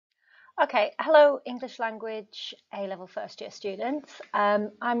Okay, hello English language A-level first year students.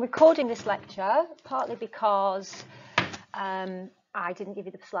 I'm recording this lecture partly because I didn't give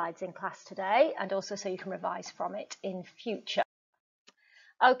you the slides in class today, and also so you can revise from it in future.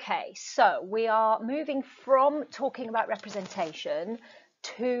 Okay, so we are moving from talking about representation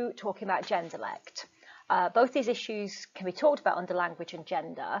to talking about genderlect. Both these issues can be talked about under language and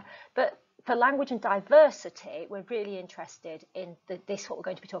gender, but for language and diversity, we're really interested in this, what we're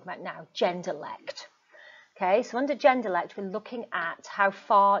going to be talking about now, genderlect. Okay, so under genderlect, we're looking at how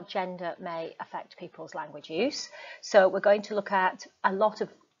far gender may affect people's language use. So we're going to look at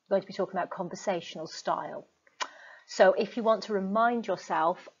going to be talking about conversational style. So if you want to remind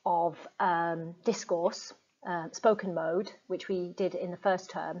yourself of discourse, spoken mode, which we did in the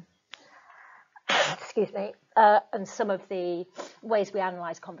first term, excuse me, and some of the ways we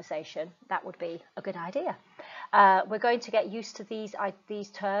analyse conversation, that would be a good idea. We're going to get used to these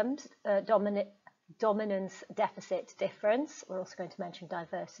terms, dominance, deficit, difference. We're also going to mention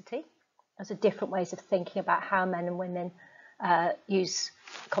diversity. Those are different ways of thinking about how men and women use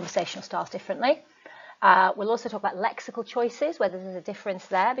conversational styles differently. We'll also talk about lexical choices, whether there's a difference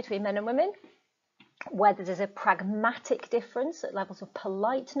there between men and women, whether there's a pragmatic difference at levels of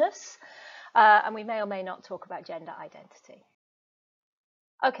politeness, and we may or may not talk about gender identity.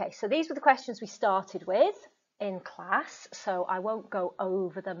 Okay, so these were the questions we started with in class, so I won't go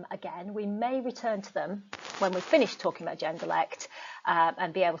over them again. We may return to them when we've finished talking about genderlect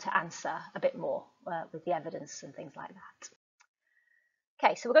and be able to answer a bit more with the evidence and things like that.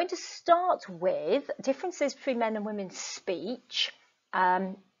 Okay, so we're going to start with differences between men and women's speech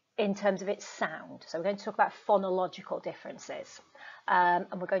in terms of its sound. So we're going to talk about phonological differences. And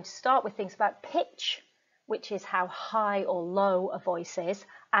we're going to start with things about pitch, which is how high or low a voice is,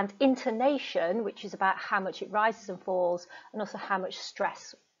 and intonation, which is about how much it rises and falls, and also how much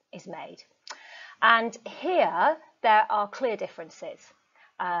stress is made. And here, there are clear differences.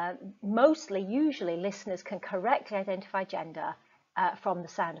 Usually, listeners can correctly identify gender from the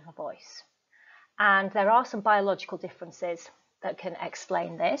sound of a voice. And there are some biological differences that can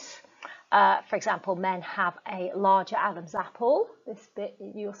explain this. For example, men have a larger Adam's apple, this bit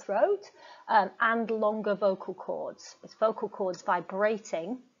in your throat, and longer vocal cords. It's vocal cords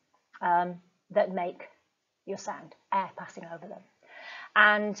vibrating that make your sound, air passing over them.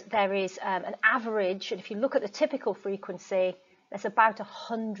 And there is an average, and if you look at the typical frequency, there's about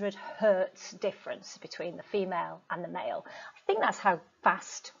 100 hertz difference between the female and the male. I think that's how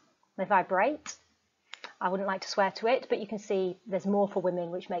fast they vibrate. I wouldn't like to swear to it, but you can see there's more for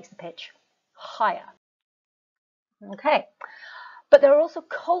women, which makes the pitch higher. Okay, but there are also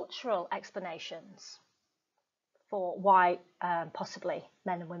cultural explanations for why possibly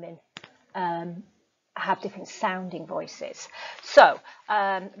men and women have different sounding voices. So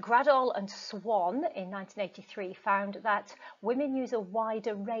Gradol and Swan in 1983 found that women use a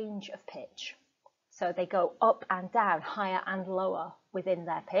wider range of pitch. So they go up and down, higher and lower within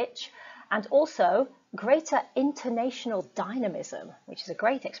their pitch, and also greater intonational dynamism, which is a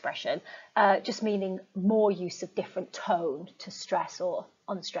great expression, just meaning more use of different tone to stress or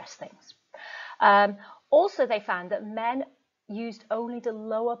unstress things. Also, they found that men used only the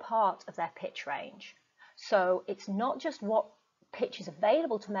lower part of their pitch range. So it's not just what pitch is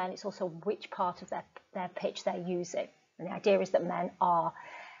available to men, it's also which part of their pitch they're using. And the idea is that men are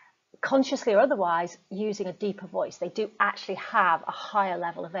consciously or otherwise using a deeper voice. They do actually have a higher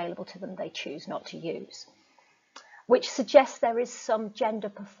level available to them they choose not to use, which suggests there is some gender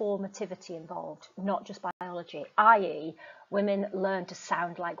performativity involved, not just biology, i.e. women learn to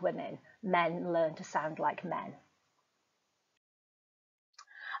sound like women, men learn to sound like men.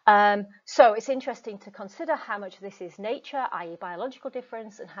 So it's interesting to consider how much of this is nature, i.e. biological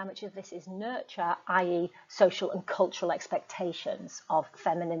difference, and how much of this is nurture, i.e. social and cultural expectations of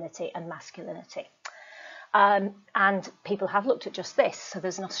femininity and masculinity. And people have looked at just this. So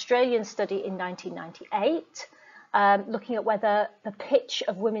there's an Australian study in 1998 looking at whether the pitch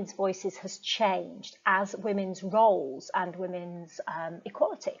of women's voices has changed as women's roles and women's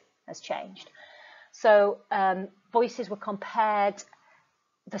equality has changed. So voices were compared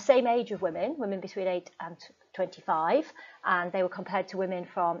the same age of women between 8 and 25, and they were compared to women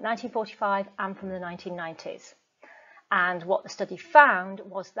from 1945 and from the 1990s. And what the study found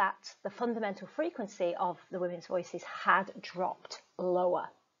was that the fundamental frequency of the women's voices had dropped lower.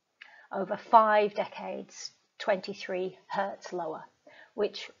 Over 5 decades, 23 hertz lower,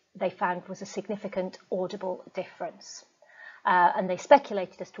 which they found was a significant audible difference. And they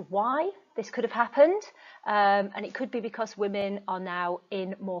speculated as to why this could have happened, and it could be because women are now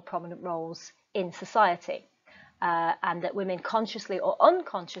in more prominent roles in society. and that women consciously or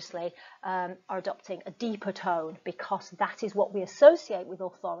unconsciously are adopting a deeper tone because that is what we associate with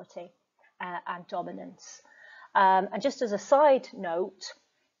authority and dominance. And just as a side note,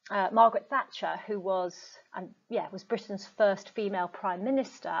 Margaret Thatcher, who was Britain's first female prime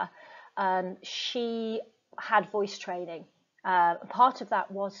minister, she had voice training. Part of that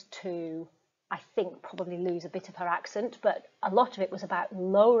was to, I think, probably lose a bit of her accent, but a lot of it was about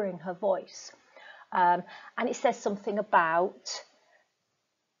lowering her voice. And it says something about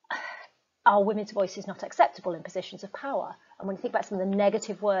are women's voices not acceptable in positions of power? And when you think about some of the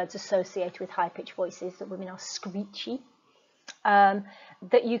negative words associated with high-pitched voices, that women are screechy,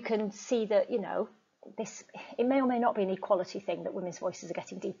 that you can see that, you know, this, it may or may not be an equality thing that women's voices are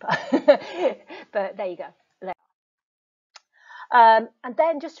getting deeper. But there you go. And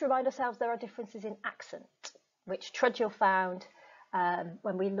then just to remind ourselves, there are differences in accent, which Trudgill found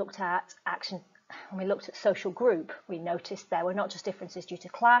when we looked at social group. We noticed there were not just differences due to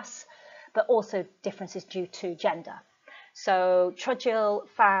class, but also differences due to gender. So Trudgill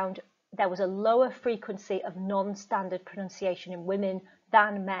found there was a lower frequency of non-standard pronunciation in women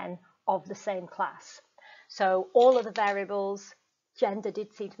than men of the same class. So all of the variables, gender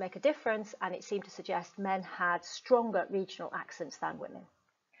did seem to make a difference, and it seemed to suggest men had stronger regional accents than women.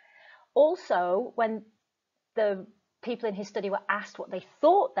 Also, when the people in his study were asked what they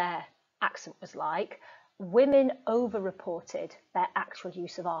thought their accent was like, women over-reported their actual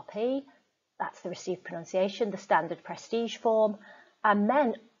use of RP, that's the received pronunciation, the standard prestige form, and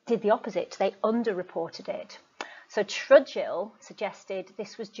men did the opposite, they under-reported it. So Trudgill suggested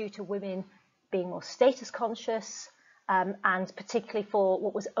this was due to women being more status conscious, and particularly for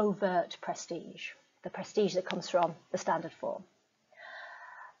what was overt prestige, the prestige that comes from the standard form.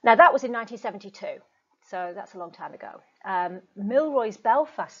 Now that was in 1972, so that's a long time ago. Milroy's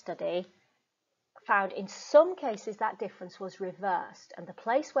Belfast study found in some cases that difference was reversed, and the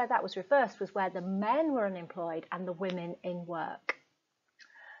place where that was reversed was where the men were unemployed and the women in work.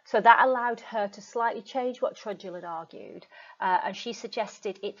 So that allowed her to slightly change what Trudgill had argued, and she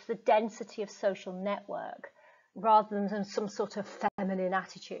suggested it's the density of social network rather than some sort of feminine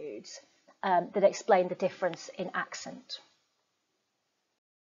attitudes that explain the difference in accent.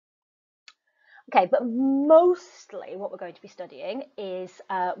 Okay, but mostly what we're going to be studying is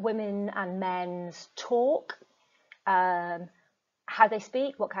women and men's talk, how they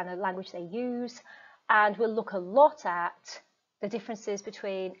speak, what kind of language they use, and we'll look a lot at the differences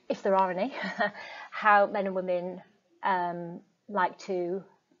between, if there are any, how men and women like to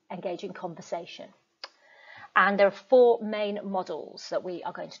engage in conversation. And there are 4 main models that we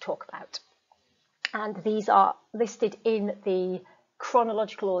are going to talk about. And these are listed in the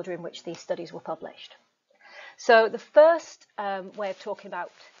chronological order in which these studies were published. So the first way of talking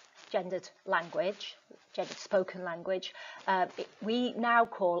about gendered language, gendered spoken language, we now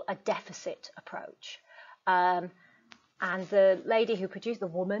call a deficit approach. And the lady who produced, the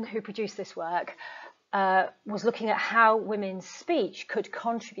woman who produced this work, was looking at how women's speech could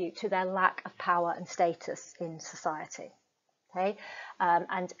contribute to their lack of power and status in society. Okay,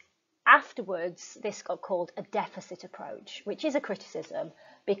 and afterwards, this got called a deficit approach, which is a criticism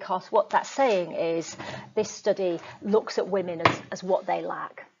because what that's saying is this study looks at women as what they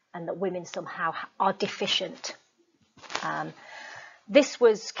lack and that women somehow are deficient. This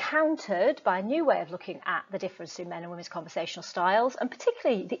was countered by a new way of looking at the difference in men and women's conversational styles, and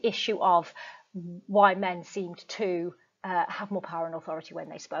particularly the issue of why men seemed to have more power and authority when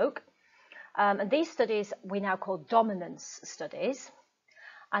they spoke. And these studies we now call dominance studies.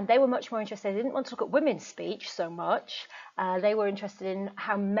 And they were much more interested, they didn't want to look at women's speech so much, they were interested in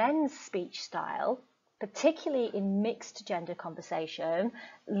how men's speech style, particularly in mixed gender conversation,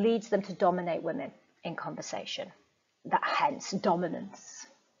 leads them to dominate women in conversation. That hence dominance.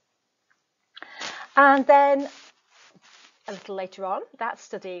 And then a little later on, that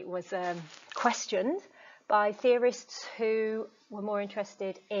study was questioned by theorists who were more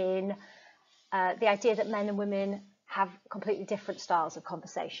interested in the idea that men and women have completely different styles of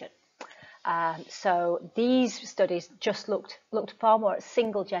conversation. So these studies just looked far more at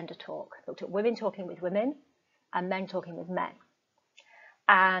single gender talk, looked at women talking with women and men talking with men.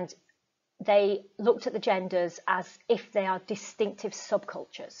 And they looked at the genders as if they are distinctive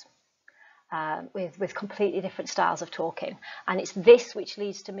subcultures with completely different styles of talking. And it's this which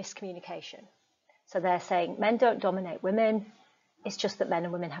leads to miscommunication. So they're saying men don't dominate women, it's just that men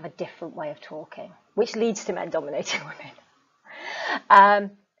and women have a different way of talking, which leads to men dominating women.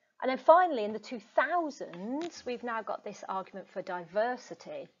 And then finally, in the 2000s, we've now got this argument for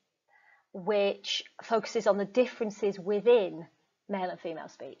diversity, which focuses on the differences within male and female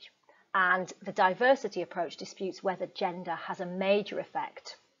speech. And the diversity approach disputes whether gender has a major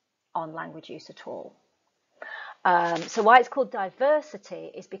effect on language use at all. So why it's called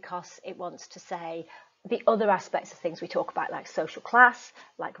diversity is because it wants to say the other aspects of things we talk about, like social class,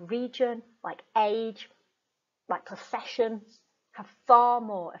 like region, like age, like profession, have far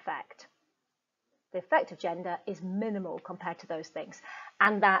more effect. The effect of gender is minimal compared to those things,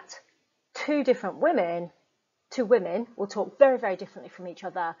 and that two women will talk very, very differently from each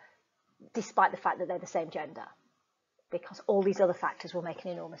other, despite the fact that they're the same gender, because all these other factors will make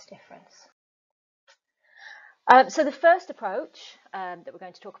an enormous difference. So the first approach that we're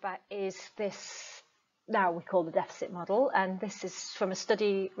going to talk about is this, now we call the deficit model, and this is from a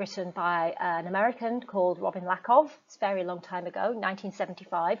study written by an American called Robin Lakoff. It's a very long time ago,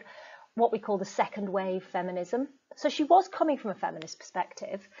 1975, what we call the second wave feminism. So she was coming from a feminist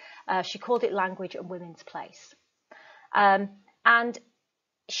perspective. She called it language and women's place. And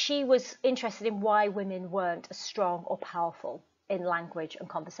she was interested in why women weren't as strong or powerful in language and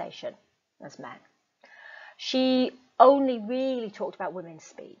conversation as men. She only really talked about women's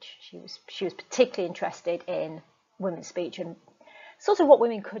speech. She was particularly interested in women's speech and sort of what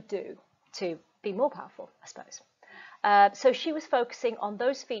women could do to be more powerful, I suppose. So she was focusing on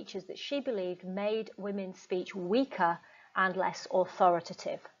those features that she believed made women's speech weaker and less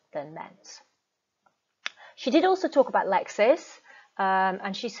authoritative than men's. She did also talk about lexis,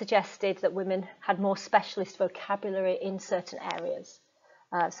 and she suggested that women had more specialist vocabulary in certain areas.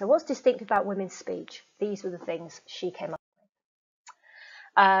 So what's distinctive about women's speech? These were the things she came up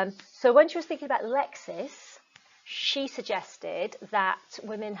with. So when she was thinking about lexis, she suggested that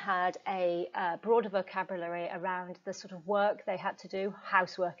women had a broader vocabulary around the sort of work they had to do,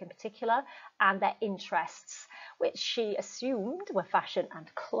 housework in particular, and their interests, which she assumed were fashion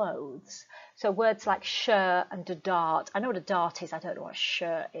and clothes. So words like shirt and a dart. I know what a dart is, I don't know what a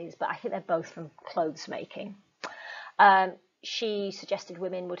shirt is, but I think they're both from clothes making. She suggested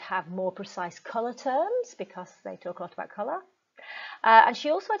women would have more precise colour terms because they talk a lot about colour. And she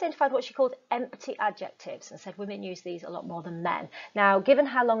also identified what she called empty adjectives and said women use these a lot more than men. Now, given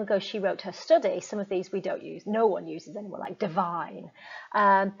how long ago she wrote her study, some of these we don't use. No one uses anymore, like divine.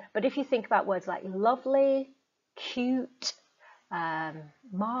 But if you think about words like lovely, cute,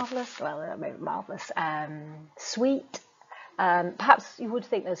 marvellous, well, maybe marvellous, sweet, perhaps you would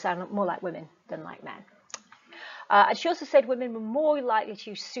think those sound more like women than like men. And she also said women were more likely to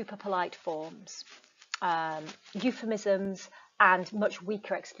use super polite forms, euphemisms, and much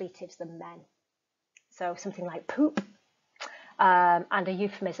weaker expletives than men. So something like poop, and a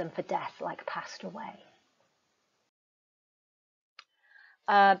euphemism for death, like passed away.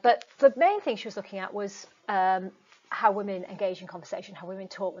 But the main thing she was looking at was how women engage in conversation, how women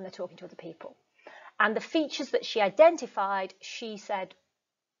talk when they're talking to other people. And the features that she identified, she said,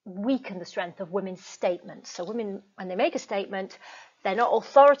 weaken the strength of women's statements. So women, when they make a statement, they're not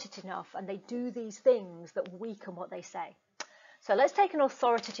authoritative enough, and they do these things that weaken what they say. So let's take an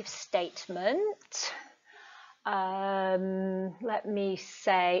authoritative statement. Let me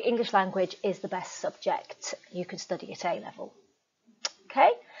say English language is the best subject you can study at A-level. Okay,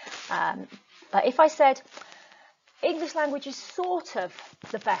 but if I said English language is sort of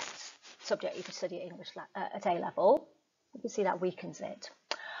the best subject you could study at A-level, you can see that weakens it.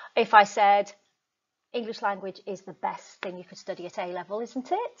 If I said English language is the best thing you could study at A-level, isn't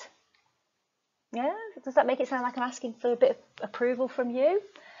it? Yeah, does that make it sound like I'm asking for a bit of approval from you?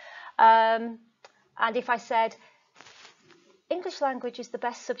 And if I said English language is the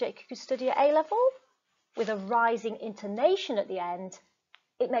best subject you could study at A-level, with a rising intonation at the end,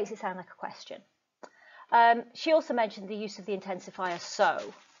 it makes it sound like a question. She also mentioned the use of the intensifier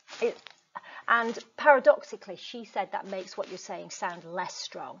so. And paradoxically, she said that makes what you're saying sound less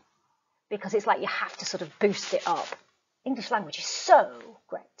strong, because it's like you have to sort of boost it up. English language is so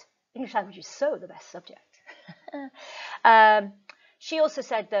great. English language is so the best subject. She also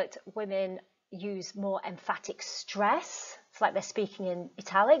said that women use more emphatic stress. It's like they're speaking in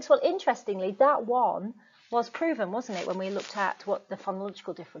italics. Well, interestingly, that one was proven, wasn't it, when we looked at what the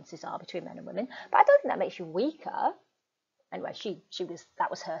phonological differences are between men and women. But I don't think that makes you weaker. Anyway, that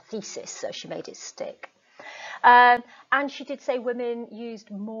was her thesis, so she made it stick. And she did say women used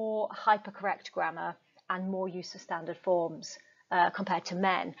more hypercorrect grammar and more use of standard forms compared to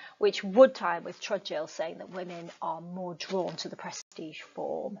men, which would tie with Trudgill saying that women are more drawn to the prestige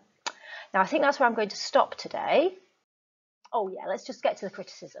form. Now, I think that's where I'm going to stop today. Oh yeah, let's just get to the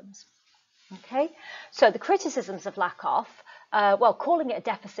criticisms. Okay, so the criticisms of Lakoff, well, calling it a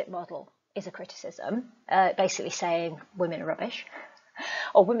deficit model is a criticism, basically saying women are rubbish.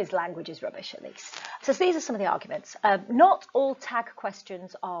 or women's language is rubbish at least. So these are some of the arguments. Not all tag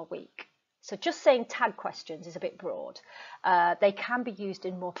questions are weak. So just saying tag questions is a bit broad. They can be used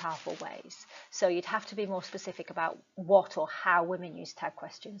in more powerful ways. So you'd have to be more specific about what or how women use tag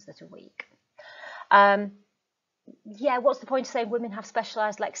questions that are weak. Yeah, what's the point of saying women have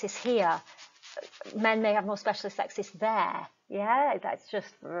specialised lexis here? Men may have more specialist lexis there. Yeah, that's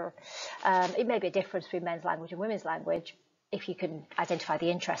just, it may be a difference between men's language and women's language if you can identify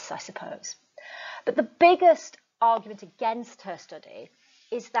the interests, I suppose. But the biggest argument against her study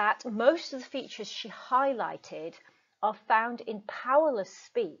is that most of the features she highlighted are found in powerless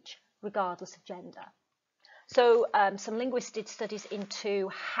speech, regardless of gender. So some linguists did studies into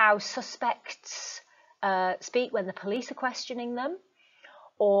how suspects speak when the police are questioning them,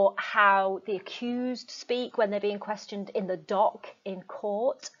 or how the accused speak when they're being questioned in the dock in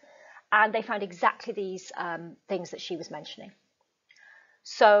court. And they found exactly these things that she was mentioning.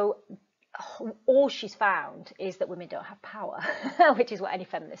 So all she's found is that women don't have power, which is what any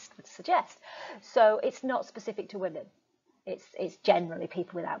feminist would suggest. So it's not specific to women. It's generally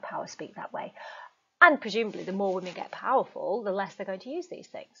people without power speak that way. And presumably the more women get powerful, the less they're going to use these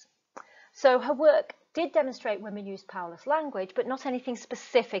things. So her work did demonstrate women used powerless language, but not anything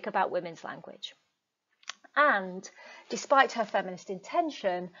specific about women's language. And despite her feminist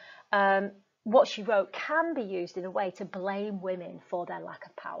intention, what she wrote can be used in a way to blame women for their lack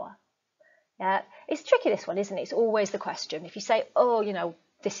of power. Yeah, it's tricky, this one, isn't it? It's always the question. If you say, oh, you know,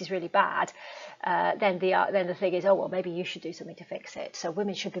 this is really bad, then the thing is, oh, well, maybe you should do something to fix it. So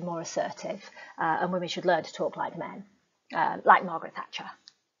women should be more assertive, and women should learn to talk like men, like Margaret Thatcher,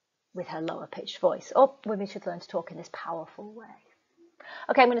 with her lower pitched voice. Or women should learn to talk in this powerful way.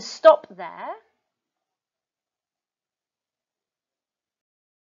 Okay, I'm going to stop there.